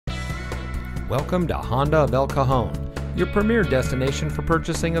Welcome to Honda of El Cajon, your premier destination for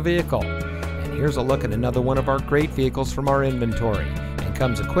purchasing a vehicle. And here's a look at another one of our great vehicles from our inventory, and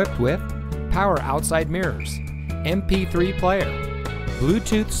comes equipped with power outside mirrors, MP3 player,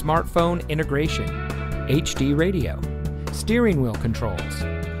 Bluetooth smartphone integration, HD radio, steering wheel controls,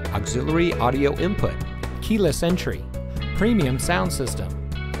 auxiliary audio input, keyless entry, premium sound system,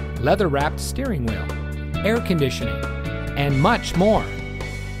 leather-wrapped steering wheel, air conditioning, and much more.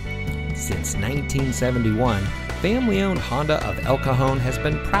 Since 1971, family-owned Honda of El Cajon has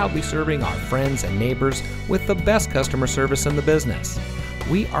been proudly serving our friends and neighbors with the best customer service in the business.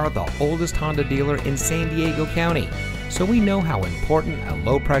 We are the oldest Honda dealer in San Diego County, so we know how important a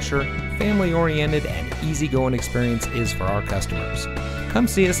low-pressure, family-oriented, and easygoing experience is for our customers. Come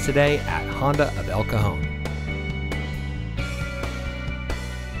see us today at Honda of El Cajon.